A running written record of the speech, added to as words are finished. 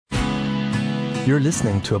You're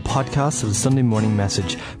listening to a podcast of the Sunday morning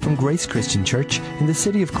message from Grace Christian Church in the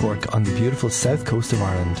city of Cork on the beautiful south coast of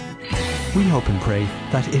Ireland. We hope and pray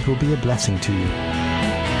that it will be a blessing to you.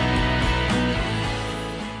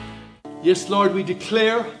 Yes, Lord, we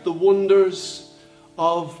declare the wonders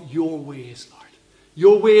of your ways, Lord.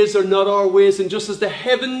 Your ways are not our ways, and just as the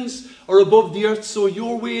heavens are above the earth, so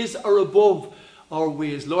your ways are above our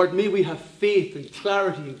ways. Lord, may we have faith and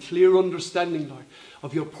clarity and clear understanding, Lord,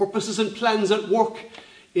 of your purposes and plans at work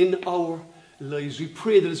in our lives. We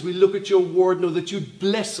pray that as we look at your word now, that you'd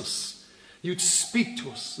bless us, you'd speak to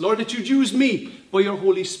us. Lord, that you'd use me by your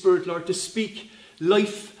Holy Spirit, Lord, to speak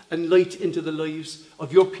life and light into the lives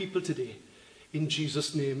of your people today. In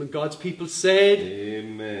Jesus' name. And God's people said,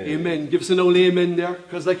 Amen. Amen. Give us an old amen there,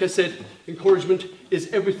 because like I said, encouragement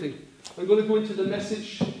is everything. I'm going to go into the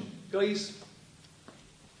message, guys.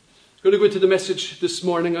 I'm going to go into the message this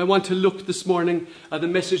morning. I want to look this morning at a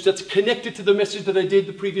message that's connected to the message that I did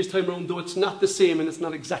the previous time around, though it's not the same and it's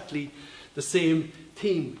not exactly the same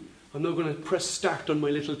theme. I'm now going to press start on my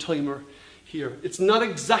little timer here. It's not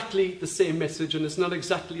exactly the same message and it's not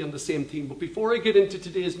exactly on the same theme. But before I get into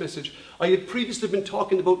today's message, I had previously been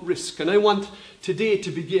talking about risk, and I want today to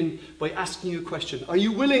begin by asking you a question. Are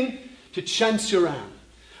you willing to chance your arm?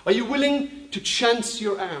 Are you willing to chance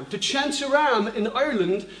your arm? To chance your arm in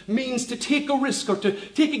Ireland means to take a risk or to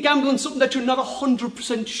take a gamble on something that you're not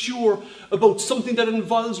 100% sure about, something that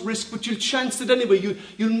involves risk, but you'll chance it anyway.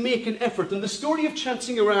 You'll make an effort. And the story of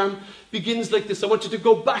chancing your arm begins like this. I want you to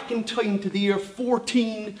go back in time to the year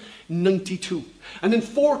 1492. And in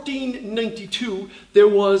 1492, there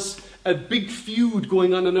was a big feud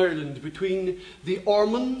going on in Ireland between the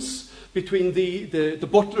Ormonds, between the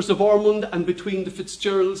Butlers of Ormond and between the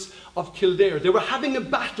Fitzgeralds of Kildare. They were having a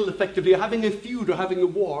battle, effectively, having a feud or having a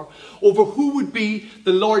war over who would be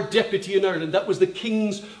the Lord Deputy in Ireland. That was the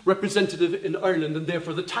King's representative in Ireland and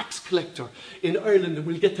therefore the tax collector in Ireland. And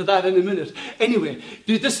we'll get to that in a minute. Anyway,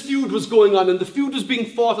 this feud was going on, and the feud was being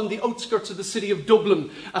fought on the outskirts of the city of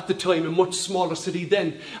Dublin at the time, a much smaller city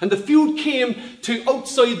then. And the feud came to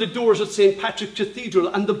outside the doors of St. Patrick's Cathedral,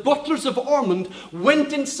 and the Butlers of Ormond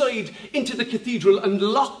went inside into the cathedral and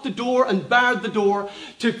locked the door and barred the door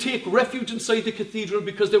to take refuge inside the cathedral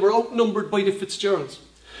because they were outnumbered by the Fitzgeralds.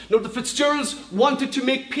 Now, the Fitzgeralds wanted to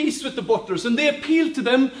make peace with the Butlers, and they appealed to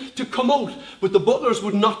them to come out, but the Butlers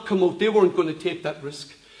would not come out. They weren't going to take that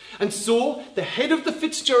risk. And so the head of the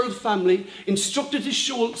Fitzgerald family instructed his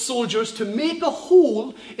soldiers to make a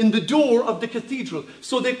hole in the door of the cathedral.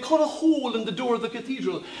 So they cut a hole in the door of the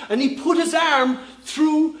cathedral, and he put his arm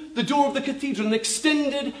through the door of the cathedral and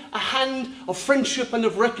extended a hand of friendship and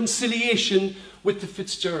of reconciliation with the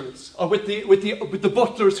Fitzgeralds, or with the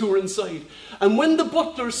Butlers who were inside. And when the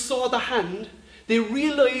Butlers saw the hand, they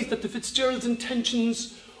realized that the Fitzgeralds'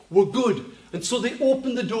 intentions were good, and so they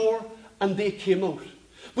opened the door and they came out.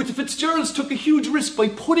 But the Fitzgeralds took a huge risk by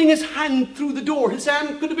putting his hand through the door. His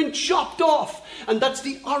arm could have been chopped off. And that's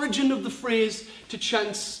the origin of the phrase, to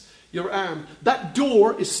chance your arm. That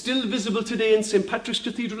door is still visible today in St. Patrick's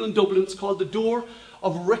Cathedral in Dublin. It's called the Door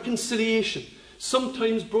of Reconciliation.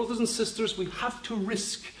 Sometimes, brothers and sisters, we have to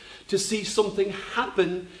risk to see something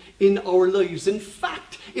happen in our lives. In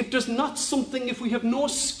fact, if there's not something, if we have no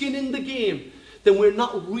skin in the game, then we're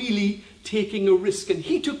not really taking a risk. And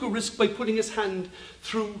he took a risk by putting his hand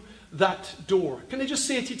through that door. Can I just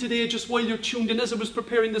say to you today, just while you're tuned in, as I was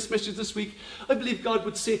preparing this message this week, I believe God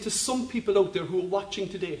would say to some people out there who are watching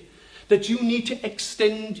today, that you need to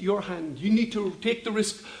extend your hand. You need to take the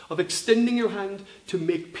risk of extending your hand to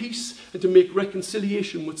make peace and to make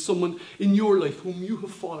reconciliation with someone in your life whom you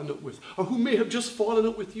have fallen out with, or who may have just fallen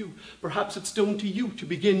out with you. Perhaps it's down to you to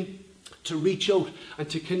begin to reach out and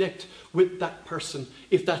to connect with that person,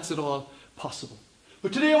 if that's at all possible.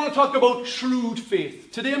 But today I want to talk about shrewd faith.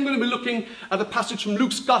 Today I'm going to be looking at a passage from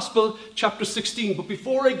Luke's Gospel, chapter 16. But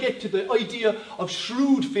before I get to the idea of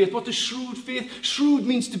shrewd faith, what is shrewd faith? Shrewd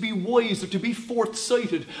means to be wise, or to be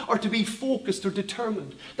forth-sighted, or to be focused or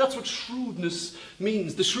determined. That's what shrewdness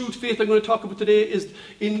means. The shrewd faith I'm going to talk about today is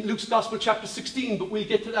in Luke's Gospel, chapter 16, but we'll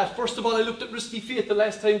get to that. First of all, I looked at risky faith the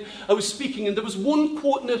last time I was speaking, and there was one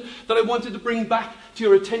quote in it that I wanted to bring back to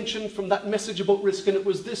your attention from that message about risk, and it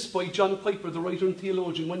was this by John Piper, the writer and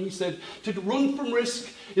theologian, when he said, to run from risk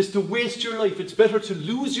is to waste your life. It's better to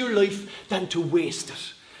lose your life than to waste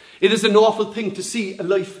it. It is an awful thing to see a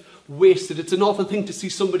life wasted. It's an awful thing to see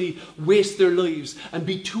somebody waste their lives and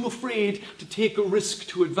be too afraid to take a risk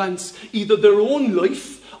to advance either their own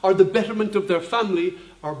life or the betterment of their family,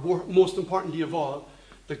 or most importantly of all,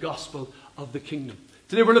 the gospel of the kingdom.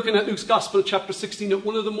 Today we're looking at Luke's Gospel, chapter 16, at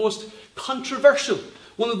one of the most controversial,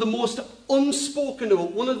 one of the most unspoken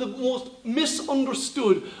about, one of the most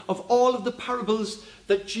misunderstood of all of the parables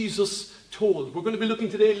that Jesus told. We're going to be looking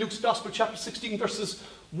today at Luke's Gospel, chapter 16, verses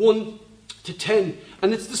 1 to 10.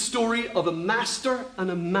 And it's the story of a master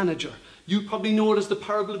and a manager. You probably know it as the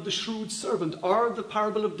parable of the shrewd servant, or the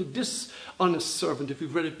parable of the dishonest servant, if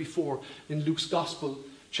you've read it before in Luke's Gospel,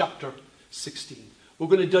 chapter 16. We're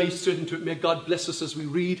going to dive straight into it. May God bless us as we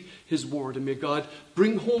read his word, and may God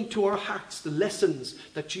bring home to our hearts the lessons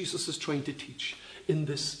that Jesus is trying to teach in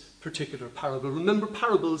this particular parable. Remember,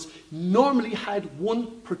 parables normally had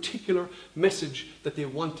one particular message that they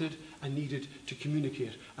wanted and needed to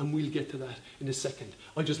communicate, and we'll get to that in a second.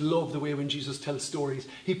 I just love the way when Jesus tells stories,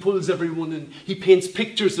 he pulls everyone in, he paints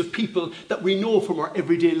pictures of people that we know from our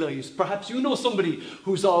everyday lives. Perhaps you know somebody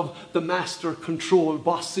who's of the master control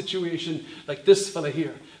boss situation, like this fella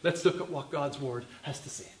here. Let's look at what God's word has to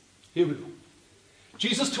say. Here we go.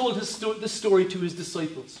 Jesus told this story to his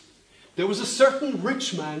disciples. There was a certain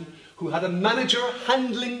rich man who had a manager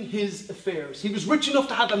handling his affairs. He was rich enough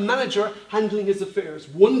to have a manager handling his affairs.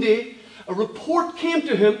 One day, a report came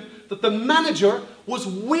to him that the manager was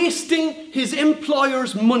wasting his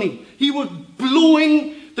employer's money. He was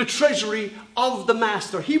blowing the treasury of the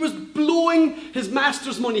master. He was blowing his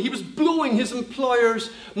master's money. He was blowing his employer's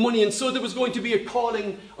money. And so there was going to be a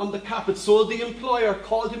calling on the carpet. So the employer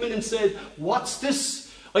called him in and said, "What's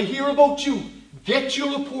this? I hear about you. Get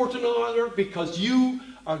your report in order because you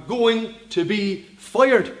are going to be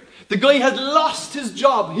fired." The guy had lost his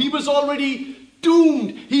job. He was already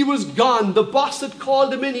doomed. He was gone. The boss had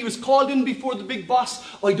called him in. He was called in before the big boss.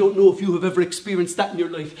 I don't know if you have ever experienced that in your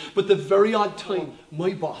life, but the very odd time,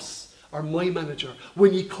 my boss or my manager,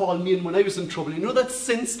 when he called me in when I was in trouble, you know that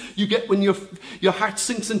sense you get when your heart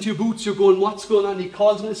sinks into your boots, you're going, what's going on? He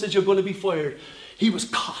calls me and says, you're going to be fired. He was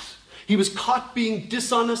caught. He was caught being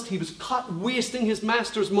dishonest. He was caught wasting his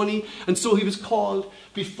master's money. And so he was called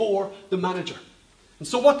before the manager. And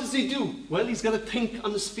so what does he do? Well, he's got to think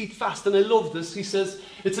on his feet fast. And I love this. It says,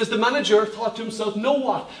 the manager thought to himself, know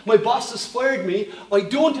what? My boss has fired me. I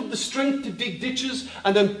don't have the strength to dig ditches.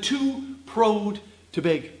 And I'm too proud to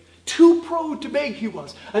beg. Too proud to beg he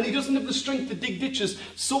was. And he doesn't have the strength to dig ditches.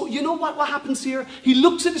 So you know what happens here? He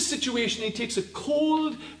looks at his situation. He takes a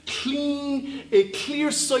cold, clean, a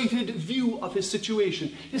clear-sighted view of his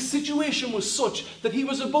situation. His situation was such that he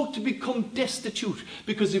was about to become destitute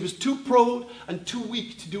because he was too proud and too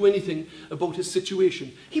weak to do anything about his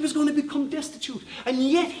situation. He was going to become destitute. And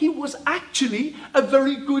yet he was actually a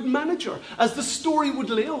very good manager. As the story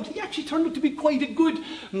would lay out, he actually turned out to be quite a good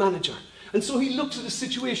manager. And so he looks at the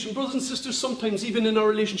situation. Brothers and sisters, sometimes even in our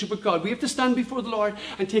relationship with God, we have to stand before the Lord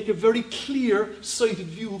and take a very clear-sighted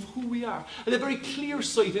view of who we are. And a very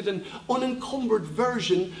clear-sighted and unencumbered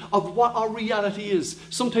version of what our reality is.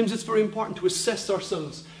 Sometimes it's very important to assess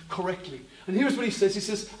ourselves correctly. And here's what he says. He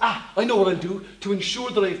says, I know what I'll do to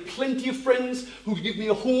ensure that I have plenty of friends who will give me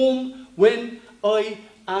a home when I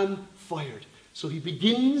am fired. So he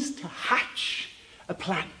begins to hatch a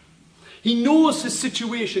plan. He knows his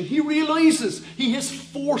situation. He realizes he has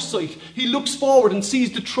foresight. He looks forward and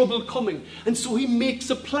sees the trouble coming. And so he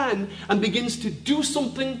makes a plan and begins to do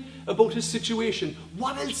something about his situation.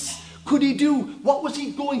 What else could he do? What was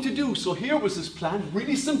he going to do? So here was his plan,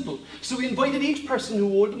 really simple. So he invited each person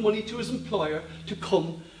who owed money to his employer to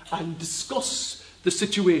come and discuss the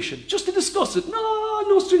situation. Just to discuss it.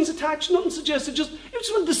 No strings attached, nothing suggested. You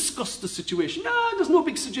just want to discuss the situation. There's no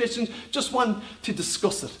big suggestions. Just want to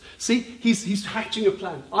discuss it. See, he's hatching a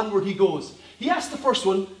plan. Onward he goes. He asked the first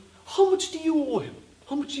one, how much do you owe him?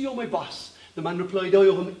 How much do you owe my boss? The man replied, I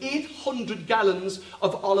owe him 800 gallons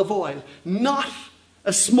of olive oil. Not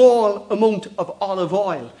a small amount of olive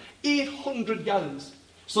oil. 800 gallons.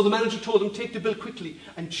 So the manager told him, take the bill quickly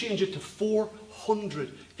and change it to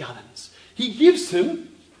 400 gallons. He gives him,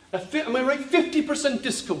 50%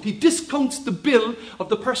 discount. He discounts the bill of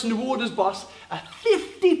the person who owed his boss a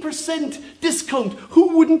 50% discount.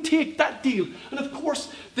 Who wouldn't take that deal? And of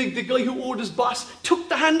course, the guy who owed his boss took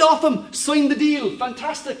the hand off him, signed the deal.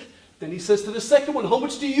 Fantastic. Then he says to the second one, how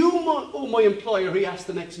much do you owe my employer? He asked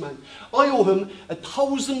the next man. I owe him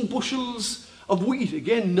 1,000 bushels of wheat.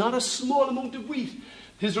 Again, not a small amount of wheat.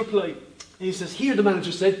 His reply, he says, here the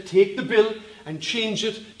manager said, take the bill and change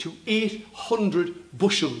it to 800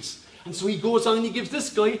 bushels. And so he goes on and he gives this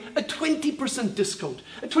guy a 20% discount.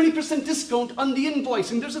 A 20% discount on the invoice.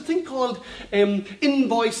 And there's a thing called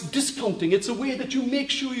invoice discounting. It's a way that you make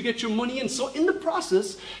sure you get your money in. So in the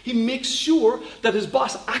process, he makes sure that his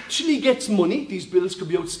boss actually gets money. These bills could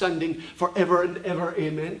be outstanding forever and ever,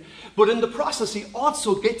 amen. But in the process, he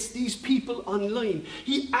also gets these people online.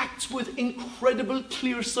 He acts with incredible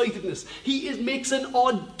clear-sightedness. He makes an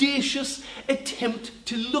audacious attempt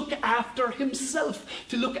to look after himself,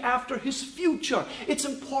 to look after his future. It's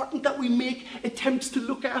important that we make attempts to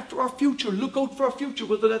look after our future, look out for our future,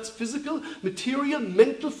 whether that's physical, material,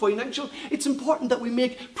 mental, financial. It's important that we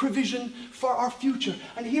make provision for our future.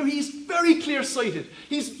 And here he's very clear-sighted.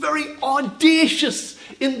 He's very audacious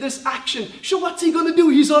in this action. Sure, what's he going to do?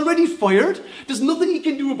 He's already fired. There's nothing he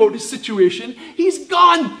can do about his situation. He's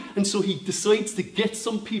gone. And so he decides to get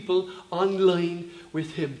some people online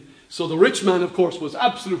with him. So the rich man, of course, was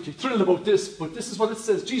absolutely thrilled about this, but this is what it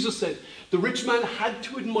says. Jesus said, the rich man had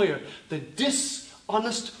to admire the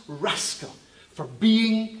dishonest rascal for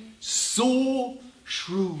being so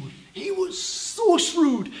shrewd. He was so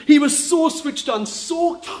shrewd. He was so switched on,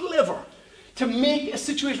 so clever to make a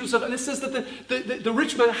situation for himself. And it says that the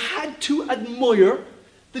rich man had to admire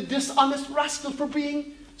the dishonest rascal for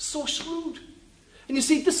being so shrewd. And you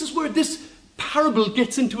see, this is where this parable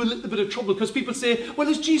gets into a little bit of trouble, because people say, well,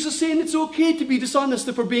 is Jesus saying it's okay to be dishonest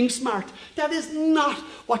if we're being smart? That is not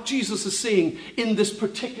what Jesus is saying in this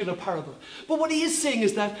particular parable. But what he is saying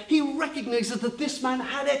is that he recognizes that this man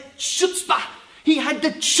had a chutzpah. He had the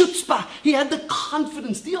chutzpah. He had the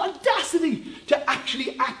confidence, the audacity to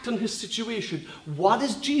actually act on his situation. What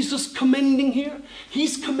is Jesus commending here?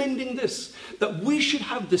 He's commending this, that we should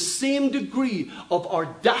have the same degree of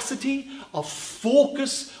audacity, of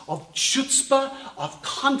focus, of chutzpah, of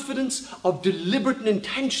confidence, of deliberate and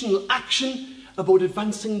intentional action about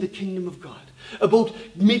advancing the kingdom of God, about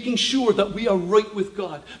making sure that we are right with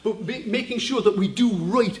God, but making sure that we do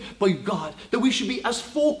right by God, that we should be as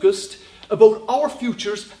focused about our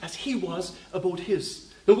futures as he was about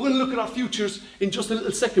his. Now we're going to look at our futures in just a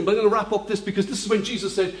little second, but I'm going to wrap up this, because this is when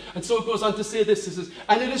Jesus said, and so it goes on to say this, it says,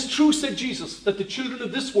 and it is true, said Jesus, that the children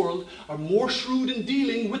of this world are more shrewd in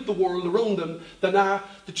dealing with the world around them than are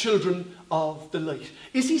the children of the light.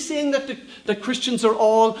 Is he saying that Christians are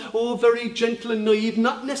all, very gentle and naive?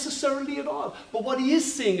 Not necessarily at all. But what he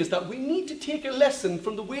is saying is that we need to take a lesson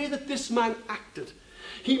from the way that this man acted.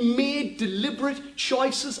 He made deliberate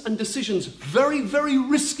choices and decisions, very, very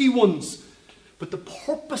risky ones. But the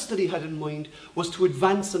purpose that he had in mind was to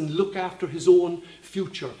advance and look after his own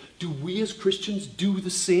future. Do we as Christians do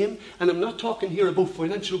the same? And I'm not talking here about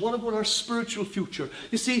financial. What about our spiritual future?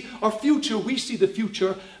 You see, our future, we see the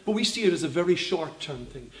future, but we see it as a very short-term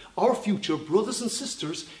thing. Our future, brothers and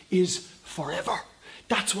sisters, is forever.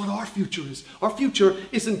 That's what our future is. Our future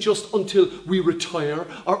isn't just until we retire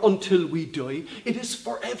or until we die. It is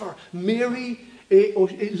forever. Mary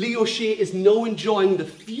Lee O'Shea is now enjoying the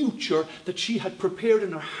future that she had prepared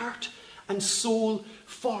in her heart and soul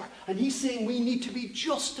for. And he's saying we need to be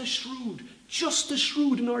just as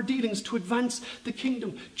shrewd in our dealings to advance the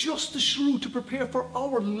kingdom, just as shrewd to prepare for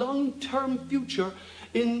our long-term future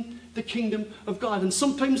in the kingdom of God. And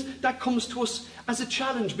sometimes that comes to us as a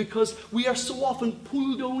challenge, because we are so often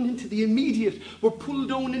pulled down into the immediate. We're pulled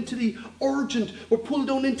down into the urgent. We're pulled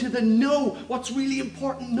down into the no. What's really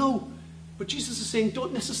important? No. But Jesus is saying,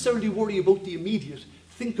 don't necessarily worry about the immediate.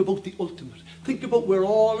 Think about the ultimate. Think about where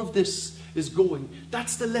all of this is going.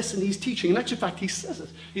 That's the lesson he's teaching. In actual fact, he says it.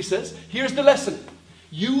 He says, here's the lesson.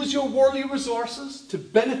 Use your worldly resources to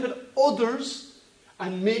benefit others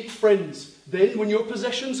and make friends. Then, when your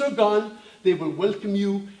possessions are gone, they will welcome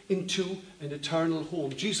you into an eternal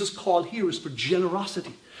home. Jesus' call here is for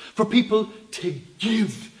generosity, for people to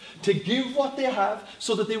give what they have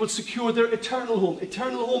so that they will secure their eternal home.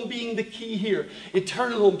 Eternal home being the key here.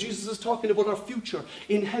 Eternal home. Jesus is talking about our future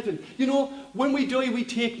in heaven. You know, when we die, we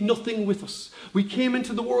take nothing with us. We came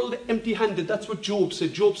into the world empty-handed. That's what Job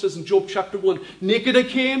said. Job says in Job chapter 1, naked I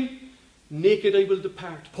came, naked I will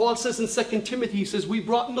depart. Paul says in 2 Timothy, he says, we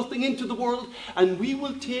brought nothing into the world and we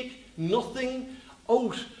will take nothing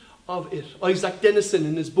out of it. Isaac Denison,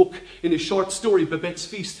 in his book, in his short story, Babette's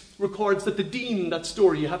Feast, records that the dean in that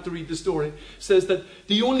story, you have to read the story, says that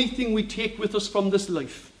the only thing we take with us from this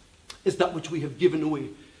life is that which we have given away.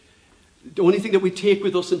 The only thing that we take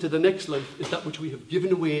with us into the next life is that which we have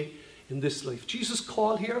given away in this life. Jesus'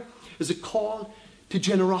 call here is a call to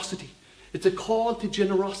generosity. It's a call to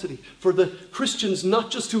generosity for the Christians,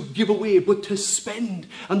 not just to give away, but to spend.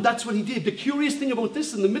 And that's what he did. The curious thing about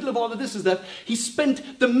this, in the middle of all of this, is that he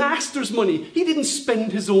spent the master's money. He didn't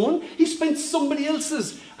spend his own. He spent somebody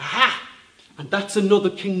else's. Aha! And that's another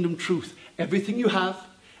kingdom truth. Everything you have,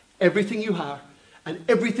 everything you are, and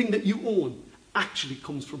everything that you own actually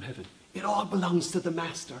comes from heaven. It all belongs to the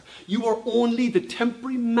Master. You are only the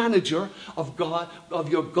temporary manager of God,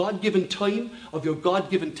 of your God-given time, of your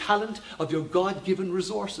God-given talent, of your God-given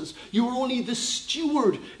resources. You are only the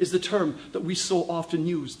steward, is the term that we so often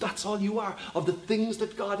use. That's all you are, of the things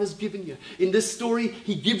that God has given you. In this story,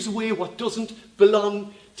 he gives away what doesn't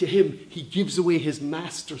belong to him. He gives away his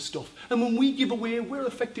master stuff. And when we give away, we're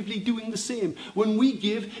effectively doing the same. When we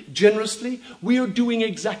give generously, we are doing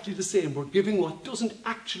exactly the same. We're giving what doesn't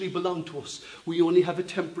actually belong to us. We only have a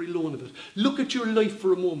temporary loan of it. Look at your life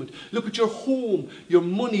for a moment. Look at your home, your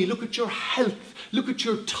money. Look at your health. Look at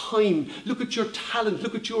your time. Look at your talent.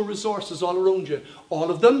 Look at your resources all around you. All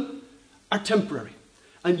of them are temporary.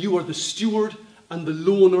 And you are the steward and the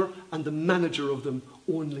loaner and the manager of them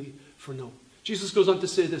only for now. Jesus goes on to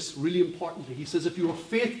say this really importantly. He says, if you are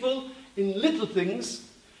faithful in little things,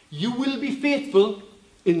 you will be faithful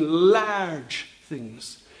in large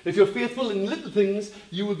things. If you're faithful in little things,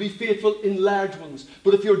 you will be faithful in large ones.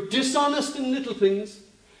 But if you're dishonest in little things,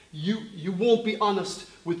 you won't be honest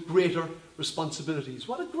with greater responsibilities.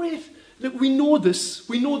 What a great... Look, we know this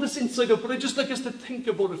inside out, but I'd just like us to think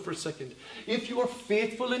about it for a second. If you are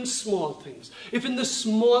faithful in small things, if in the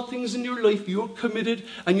small things in your life you're committed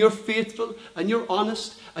and you're faithful and you're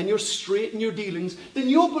honest and you're straight in your dealings, then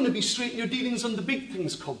you're going to be straight in your dealings when the big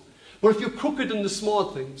things come. But if you're crooked in the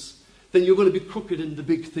small things, then you're going to be crooked in the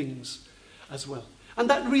big things as well.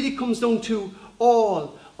 And that really comes down to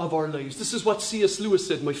all of our lives. This is what C.S. Lewis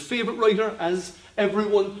said, my favourite writer, as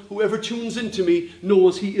everyone who ever tunes into me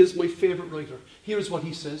knows he is my favourite writer. Here's what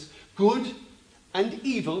he says. Good and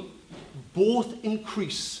evil both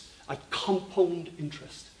increase at compound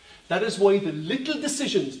interest. That is why the little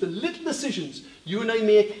decisions you and I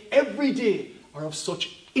make every day are of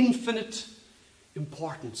such infinite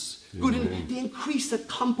importance. Good and they increase at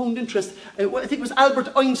compound interest. I think it was Albert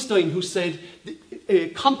Einstein who said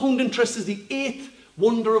compound interest is the eighth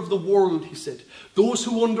wonder of the world, he said. Those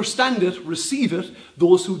who understand it receive it,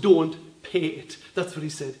 those who don't pay it. That's what he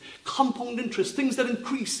said. Compound interest, things that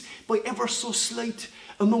increase by ever so slight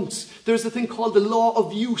amounts. There's a thing called the law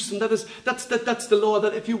of use, and that's the law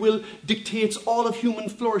that, if you will, dictates all of human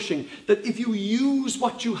flourishing. That if you use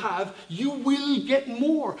what you have, you will get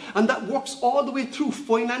more. And that works all the way through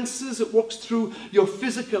finances, it works through your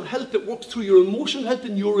physical health, it works through your emotional health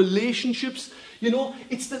and your relationships. You know,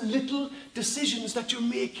 it's the little decisions that you're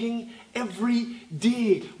making every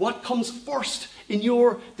day. What comes first in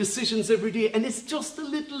your decisions every day? And it's just the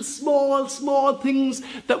little small things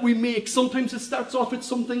that we make. Sometimes it starts off with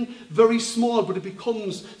something very small, but it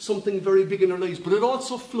becomes something very big in our lives. But it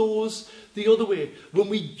also flows the other way. When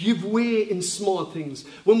we give way in small things,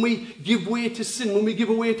 when we give way to sin, when we give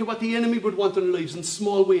way to what the enemy would want in our lives in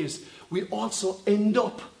small ways, we also end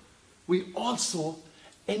up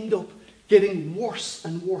getting worse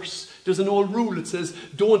and worse. There's an old rule that says,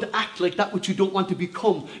 don't act like that which you don't want to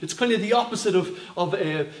become. It's kind of the opposite of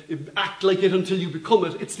act like it until you become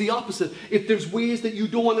it. It's the opposite. If there's ways that you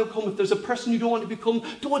don't want to become, if there's a person you don't want to become,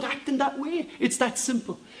 don't act in that way. It's that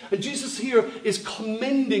simple. And Jesus here is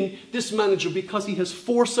commending this manager because he has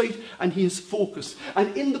foresight and he has focus.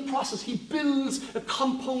 And in the process, he builds a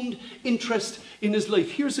compound interest in his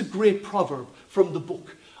life. Here's a great proverb from the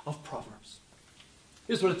book of Proverbs.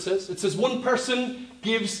 Here's what it says. It says, one person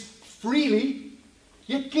gives freely,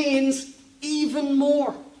 yet gains even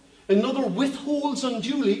more. Another withholds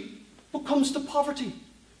unduly, but comes to poverty.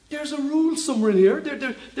 There's a rule somewhere in here.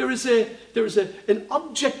 There is an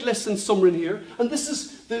object lesson somewhere in here. And this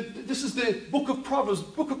is the book of Proverbs.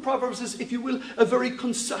 The book of Proverbs is, if you will, has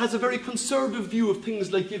a very conservative view of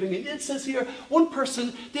things like giving. It says here, one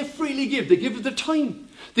person, they freely give. They give of their time.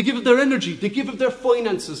 They give of their energy. They give of their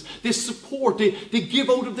finances. They support. They give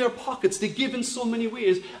out of their pockets. They give in so many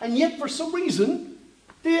ways. And yet, for some reason,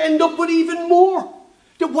 they end up with even more.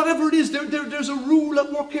 Whatever it is, there's a rule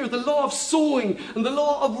at work here. The law of sowing and the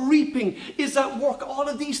law of reaping is at work. All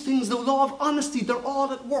of these things, the law of honesty, they're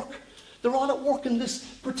all at work. They're all at work in this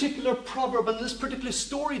particular proverb and this particular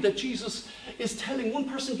story that Jesus is telling. One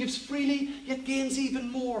person gives freely, yet gains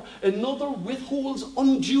even more. Another withholds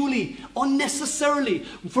unduly, unnecessarily.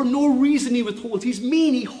 For no reason he withholds. He's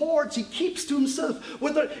mean, he hoards, he keeps to himself,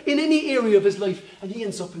 whether in any area of his life, and he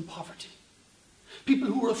ends up in poverty. People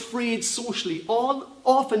who are afraid socially all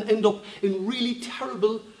often end up in really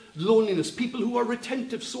terrible loneliness. People who are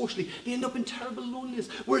retentive socially, they end up in terrible loneliness.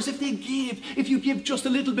 Whereas if you give just a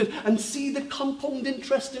little bit and see the compound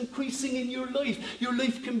interest increasing in your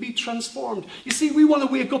life can be transformed. You see, we want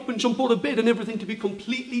to wake up and jump out of bed and everything to be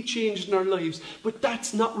completely changed in our lives. But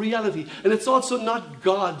that's not reality. And it's also not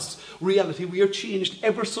God's reality. We are changed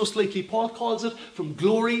ever so slightly. Paul calls it from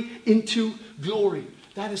glory into glory.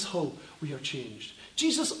 That is how we are changed.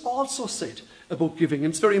 Jesus also said about giving,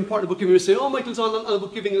 and it's very important about giving. We say, oh, Michael's on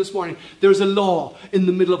about giving this morning. There's a law in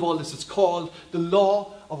the middle of all this. It's called the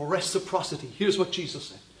law of reciprocity. Here's what Jesus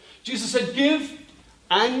said. Jesus said, give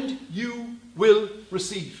and you will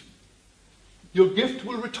receive. Your gift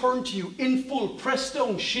will return to you in full, pressed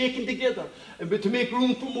down, shaken together, and to make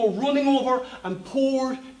room for more, running over and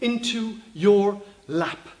poured into your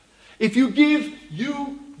lap. If you give,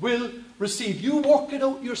 you will receive. You work it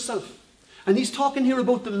out yourself. And he's talking here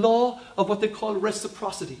about the law of what they call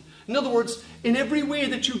reciprocity. In other words, in every way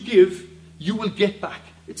that you give, you will get back.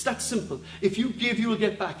 It's that simple. If you give, you will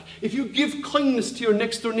get back. If you give kindness to your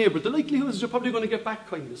next door neighbour, the likelihood is you're probably going to get back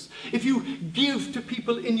kindness. If you give to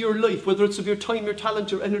people in your life, whether it's of your time, your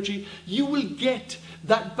talent, your energy, you will get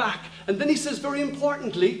that back. And then he says, very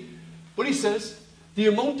importantly, but he says, the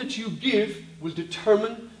amount that you give will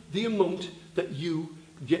determine the amount that you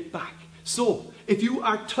get back. So, if you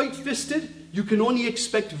are tight-fisted, you can only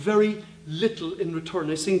expect very little in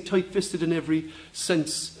return. I say tight-fisted in every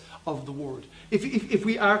sense of the word. If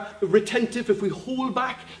we are retentive, if we hold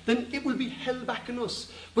back, then it will be held back in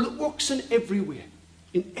us. But it works in every way.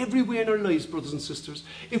 In every way in our lives, brothers and sisters.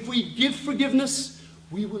 If we give forgiveness,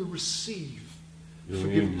 we will receive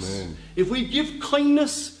forgiveness. Amen. If we give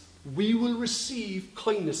kindness, we will receive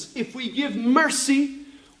kindness. If we give mercy,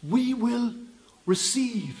 we will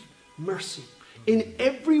receive mercy. In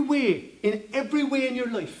every way in your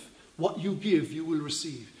life, what you give, you will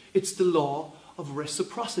receive. It's the law of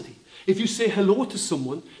reciprocity. If you say hello to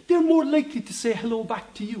someone, they're more likely to say hello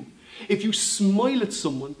back to you. If you smile at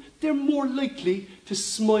someone, they're more likely to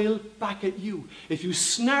smile back at you. If you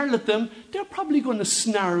snarl at them, they're probably going to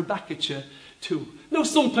snarl back at you too. Now,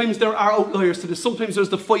 sometimes there are outliers to this. Sometimes there's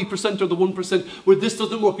the 5% or the 1% where this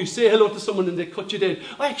doesn't work. You say hello to someone and they cut you dead.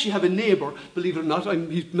 I actually have a neighbour, believe it or not.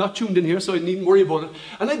 He's not tuned in here, so I needn't worry about it.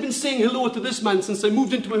 And I've been saying hello to this man since I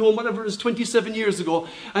moved into my home, whatever it is, 27 years ago.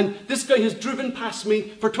 And this guy has driven past me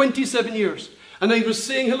for 27 years. And I was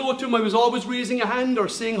saying hello to him. I was always raising a hand or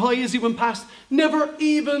saying hi as he went past. Never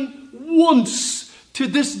even once to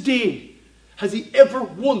this day has he ever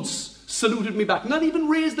once saluted me back. Not even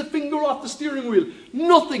raised a finger off the steering wheel.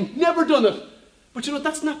 Nothing. Never done it. But you know,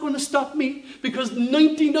 that's not going to stop me, because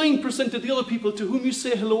 99% of the other people to whom you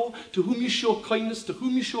say hello, to whom you show kindness, to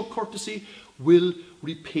whom you show courtesy, will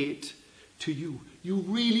repay it to you. You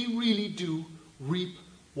really, really do reap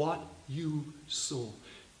what you sow.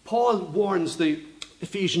 Paul warns the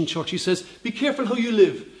Ephesian church. He says, be careful how you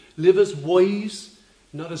live. Live as wise,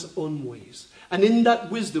 not as unwise. And in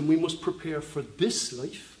that wisdom, we must prepare for this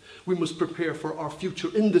life. We must prepare for our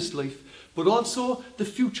future in this life, but also the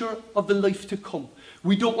future of the life to come.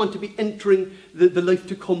 We don't want to be entering the life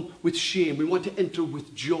to come with shame. We want to enter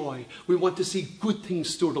with joy. We want to see good things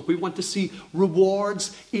stored up. We want to see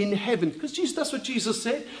rewards in heaven. Because that's what Jesus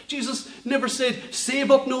said. Jesus never said, save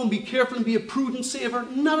up now and be careful and be a prudent saver.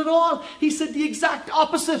 Not at all. He said the exact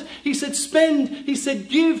opposite. He said spend. He said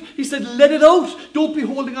give. He said let it out. Don't be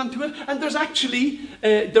holding on to it. And there is actually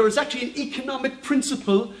an economic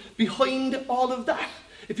principle behind all of that.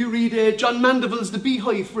 If you read John Mandeville's The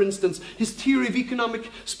Beehive, for instance, his theory of economic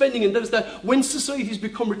spending, and that is that when societies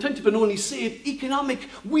become retentive and only save, economic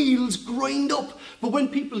wheels grind up. But when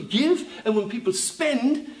people give and when people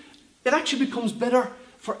spend, it actually becomes better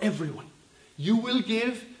for everyone. You will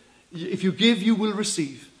give. If you give, you will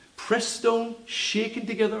receive. Pressed down, shaken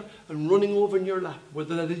together, and running over in your lap.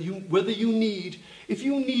 If you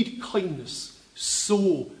need kindness,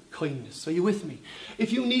 sow kindness. Are you with me?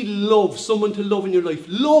 If you need love, someone to love in your life,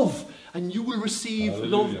 love, and you will receive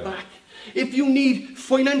love back. If you need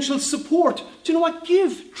financial support, do you know what?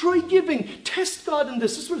 Give. Try giving. Test God in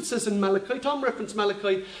this. This is what it says in Malachi. Tom referenced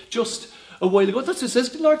Malachi just a while ago. That's what it says.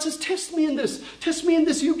 The Lord says, test me in this. Test me in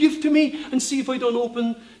this. You give to me and see if I don't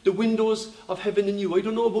open the windows of heaven in you. I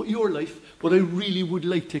don't know about your life, but I really would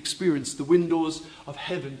like to experience the windows of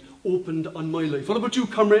heaven opened on my life. What about you,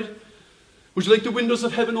 comrade? Would you like the windows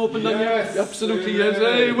of heaven opened on you? Absolutely, yes.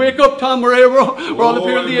 Hey, wake up, Tom. We're all up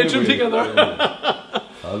here on the edge together.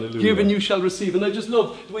 Hallelujah. Give and you shall receive. And I just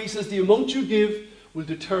love the way he says the amount you give will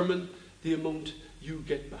determine the amount you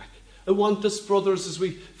get back. I want us, brothers,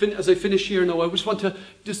 as I finish here now, I just want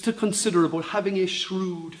to consider about having a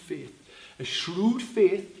shrewd faith. A shrewd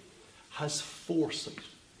faith has foresight.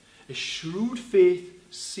 A shrewd faith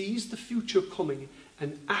sees the future coming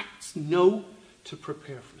and acts now to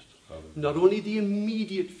prepare for it. Not only the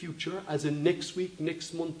immediate future, as in next week,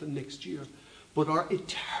 next month, and next year, but our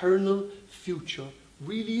eternal future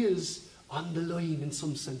really is on the line in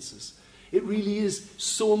some senses. It really is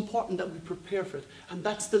so important that we prepare for it. And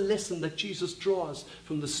that's the lesson that Jesus draws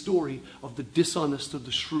from the story of the dishonest or the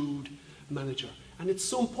shrewd manager. And it's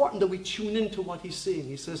so important that we tune into what he's saying.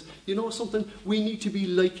 He says, you know something? We need to be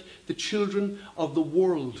like the children of the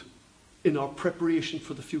world in our preparation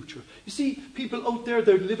for the future. You see, people out there,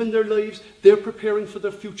 they're living their lives, they're preparing for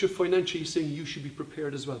their future financially. He's saying you should be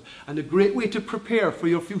prepared as well. And a great way to prepare for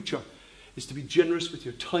your future is to be generous with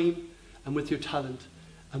your time and with your talent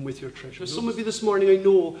and with your treasure. Some of you this morning, I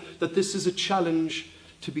know that this is a challenge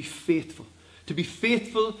to be faithful. To be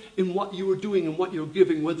faithful in what you are doing and what you're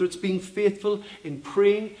giving, whether it's being faithful in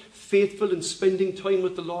praying, faithful in spending time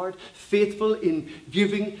with the Lord, faithful in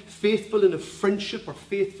giving, faithful in a friendship, or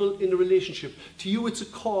faithful in a relationship. To you, it's a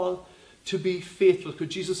call to be faithful,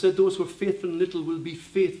 because Jesus said those who are faithful in little will be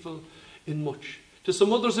faithful in much. To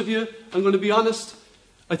some others of you, I'm going to be honest,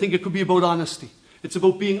 I think it could be about honesty. It's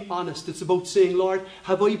about being honest. It's about saying, Lord,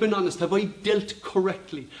 have I been honest? Have I dealt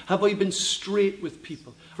correctly? Have I been straight with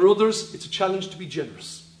people? For others, it's a challenge to be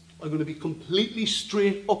generous. I'm going to be completely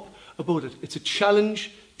straight up about it. It's a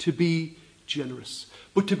challenge to be generous.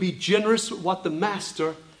 But to be generous with what the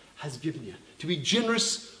Master has given you. To be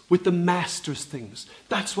generous with the Master's things.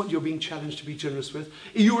 That's what you're being challenged to be generous with.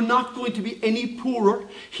 You're not going to be any poorer.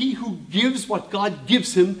 He who gives what God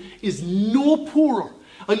gives him is no poorer.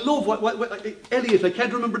 I love what Eliot, I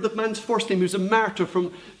can't remember the man's first name, he was a martyr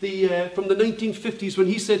from the 1950s, when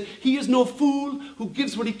he said, he is no fool who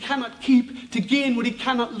gives what he cannot keep to gain what he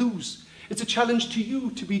cannot lose. It's a challenge to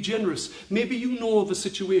you to be generous. Maybe you know of a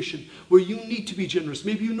situation where you need to be generous.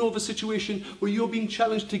 Maybe you know of a situation where you're being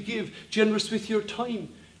challenged to give, generous with your time,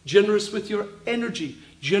 generous with your energy,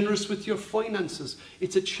 generous with your finances.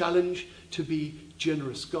 It's a challenge to be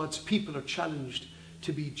generous. God's people are challenged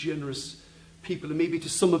to be generous people. And maybe to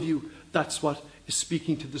some of you, that's what is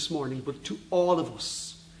speaking to this morning. But to all of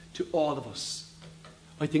us,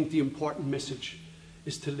 I think the important message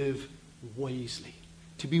is to live wisely.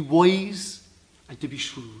 To be wise and to be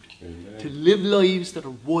shrewd. Amen. To live lives that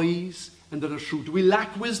are wise and that are shrewd. Do we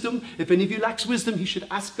lack wisdom? If any of you lacks wisdom, he should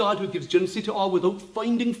ask God, who gives generously to all without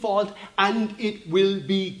finding fault, and it will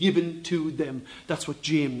be given to them. That's what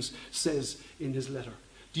James says in his letter.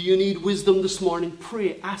 Do you need wisdom this morning?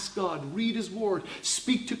 Pray, ask God, read his word,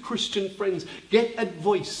 speak to Christian friends, get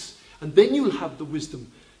advice, and then you'll have the wisdom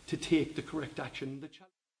to take the correct action.